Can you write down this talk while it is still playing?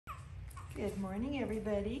Good morning,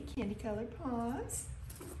 everybody. Candy colored paws.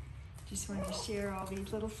 Just wanted to share all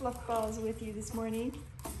these little fluff balls with you this morning.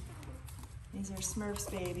 These are Smurfs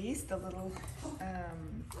babies, the little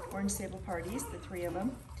orange sable parties, the three of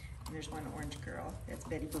them. And there's one orange girl, that's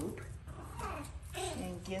Betty Boop.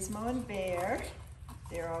 And Gizmo and Bear,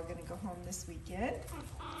 they're all gonna go home this weekend.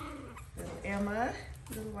 Little Emma,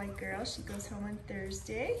 little white girl, she goes home on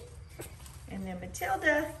Thursday. And then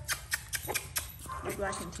Matilda, the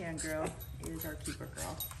black and tan girl, is our keeper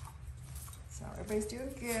girl. So everybody's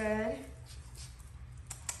doing good.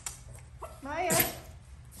 Maya.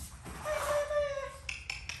 Maya.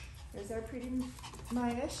 There's our pretty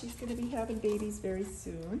Maya. She's going to be having babies very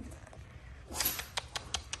soon.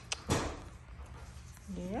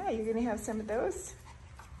 Yeah, you're going to have some of those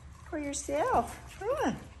for yourself,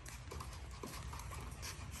 huh?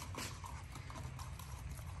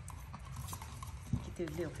 Get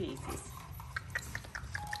those little faces.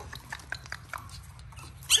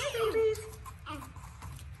 Hi, babies.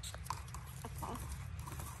 Oh,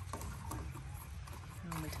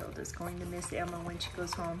 Matilda's going to miss Emma when she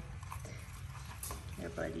goes home. They're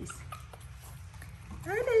buddies.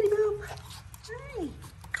 Hi, Betty Boop. Hi.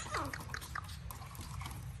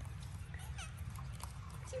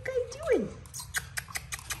 What you guys doing?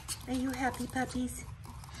 Are you happy, puppies?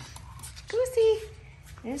 Goosey.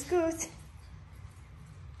 There's Goose.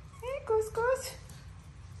 Hey, Goose, Goose.